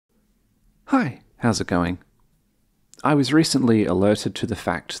Hi, how's it going? I was recently alerted to the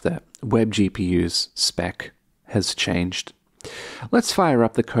fact that WebGPU's spec has changed. Let's fire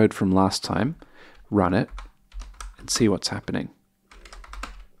up the code from last time, run it, and see what's happening.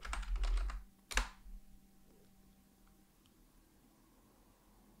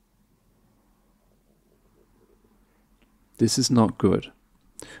 This is not good.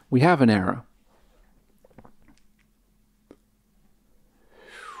 We have an error.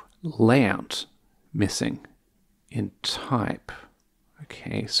 Layout missing in type.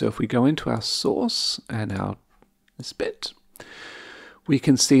 Okay, so if we go into our source and this bit, we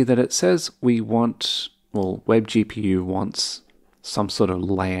can see that it says we want, well, WebGPU wants some sort of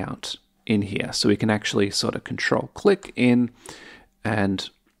layout in here. So we can actually sort of control click in, and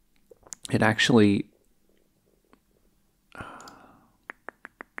it actually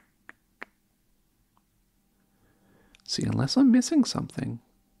see, unless I'm missing something.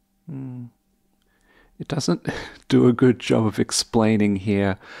 It doesn't do a good job of explaining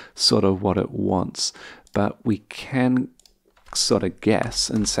here sort of what it wants, but we can sort of guess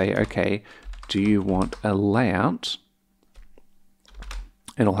and say, okay, do you want a layout?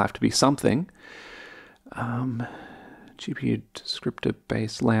 It'll have to be something. GPU descriptor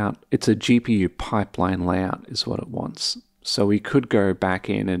based layout. It's a GPU pipeline layout is what it wants. So we could go back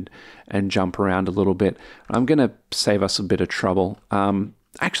in and jump around a little bit. I'm going to save us a bit of trouble.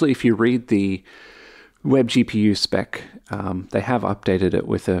 Actually, if you read the WebGPU spec, they have updated it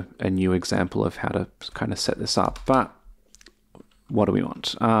with a new example of how to kind of set this up. But what do we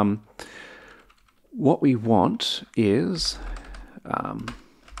want? What we want is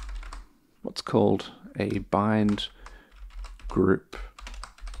what's called a bind group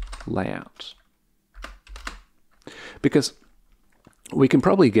layout. Because we can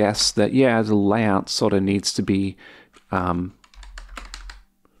probably guess that, yeah, the layout sort of needs to be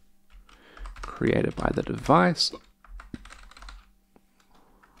created by the device.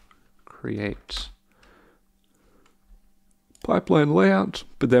 Create pipeline layout,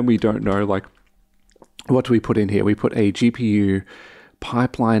 but then we don't know, like, what do we put in here? We put a GPU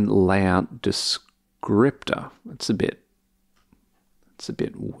pipeline layout descriptor. It's a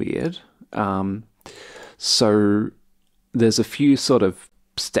bit weird. So there's a few sort of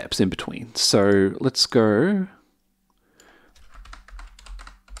steps in between. So let's go.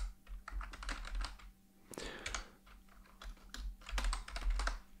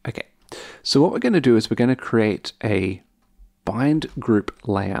 Okay, so what we're going to do is we're going to create a bind group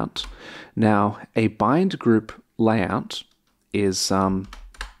layout. Now, a bind group layout is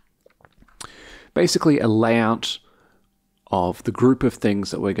basically a layout of the group of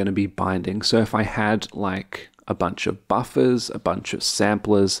things that we're going to be binding. So if I had like a bunch of buffers, a bunch of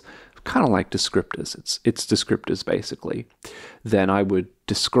samplers, kind of like descriptors, it's descriptors basically, then I would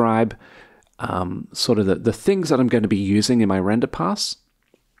describe sort of the things that I'm going to be using in my render pass.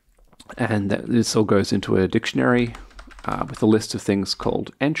 And this all goes into a dictionary with a list of things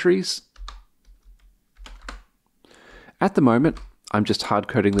called entries. At the moment, I'm just hard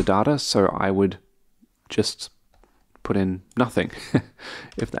coding the data, so I would just put in nothing,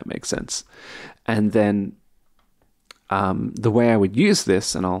 if that makes sense. And then the way I would use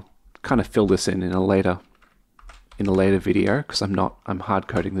this, and I'll kind of fill this in a later video because I'm hard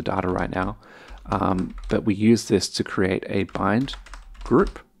coding the data right now. But we use this to create a bind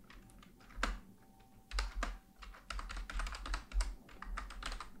group.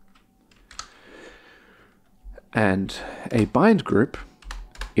 And a bind group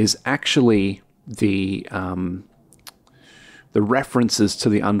is actually the references to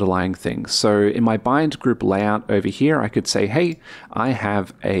the underlying things. So in my bind group layout over here, I could say, hey, I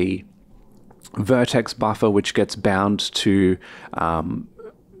have a vertex buffer which gets bound to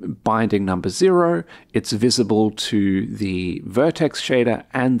binding number 0. It's visible to the vertex shader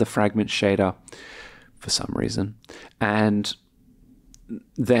and the fragment shader for some reason. And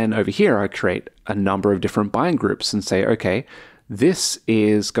then over here, I create a number of different bind groups and say, okay, this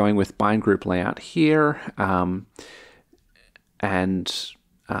is going with bind group layout here, and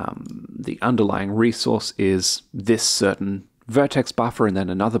the underlying resource is this certain vertex buffer, and then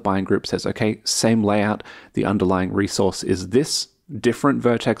another bind group says, okay, same layout, the underlying resource is this different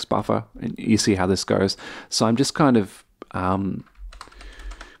vertex buffer, and you see how this goes. So I'm just kind of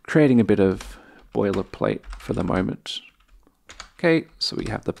creating a bit of boilerplate for the moment. Okay, so we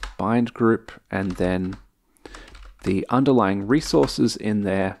have the bind group, and then the underlying resources in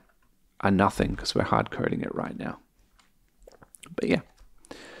there are nothing because we're hard coding it right now. But yeah,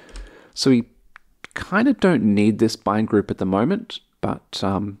 so we kind of don't need this bind group at the moment, but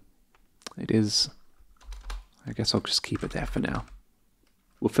it is, I guess I'll just keep it there for now.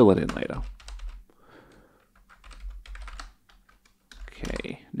 We'll fill it in later.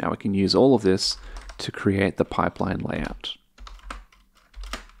 Now we can use all of this to create the pipeline layout.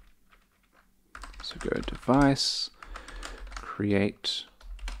 So go Device, Create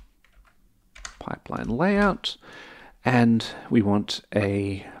Pipeline Layout, and we want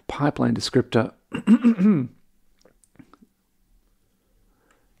a pipeline descriptor.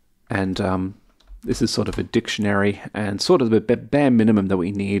 And this is sort of a dictionary, and sort of the bare minimum that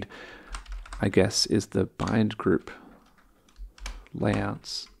we need, I guess, is the bind group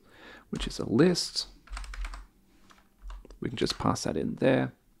layouts, which is a list. We can just pass that in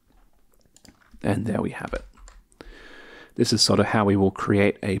there, and there we have it. This is sort of how we will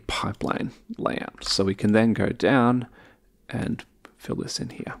create a pipeline layout. So we can then go down and fill this in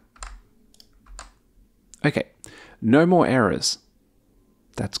here. Okay, no more errors.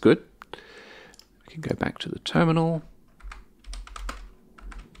 That's good. We can go back to the terminal.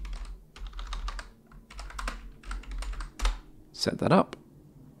 Set that up.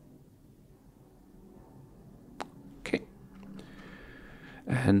 Okay.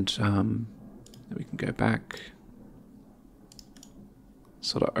 And then we can go back,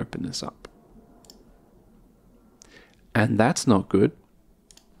 sort of open this up. And that's not good.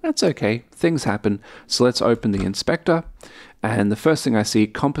 That's okay, things happen. So let's open the inspector. And the first thing I see,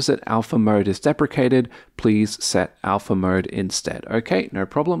 composite alpha mode is deprecated. Please set alpha mode instead. Okay, no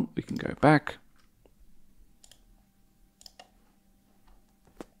problem. We can go back.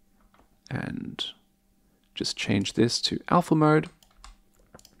 And just change this to alpha mode.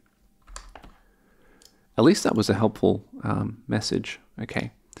 At least that was a helpful message.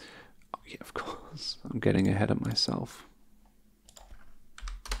 Okay. Oh, yeah, of course. I'm getting ahead of myself.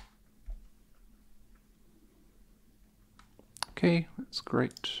 Okay, that's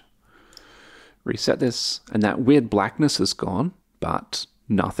great. Reset this, and that weird blackness is gone, but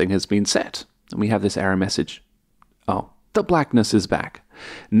nothing has been set. And we have this error message. Oh, the blackness is back.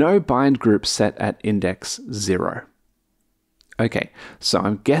 No bind group set at index 0. Okay, so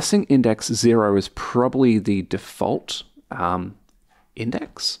I'm guessing index 0 is probably the default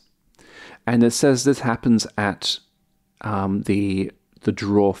index. And it says this happens at the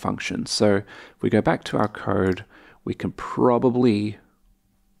draw function. So if we go back to our code, we can probably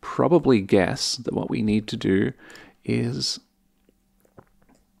guess that what we need to do is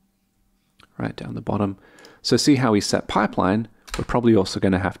right down the bottom. So see how we set pipeline, we're probably also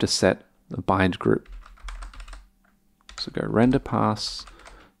going to have to set the bind group. So go render pass,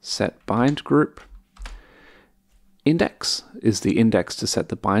 set bind group. Index is the index to set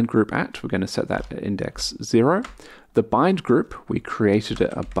the bind group at. We're going to set that at index 0. The bind group, we created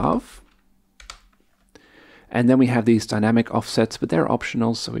it above. And then we have these dynamic offsets, but they're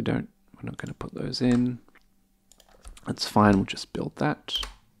optional, so we're not going to put those in. That's fine, we'll just build that.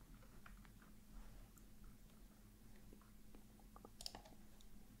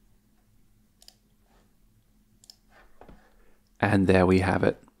 And there we have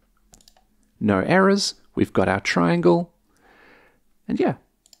it. No errors, we've got our triangle, and yeah,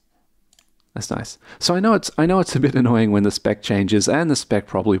 that's nice. So I know it's a bit annoying when the spec changes, and the spec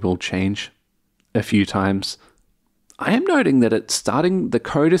probably will change a few times. I am noting that the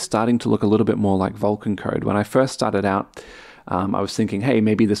code is starting to look a little bit more like Vulkan code. When I first started out, I was thinking, hey,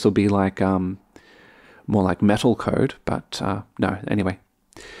 maybe this will be like more like metal code, but no, anyway.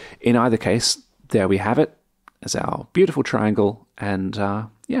 In either case, there we have it as our beautiful triangle, and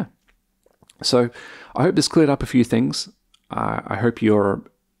yeah. So I hope this cleared up a few things. I hope your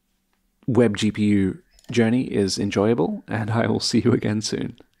WebGPU journey is enjoyable, and I will see you again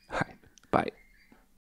soon. Bye.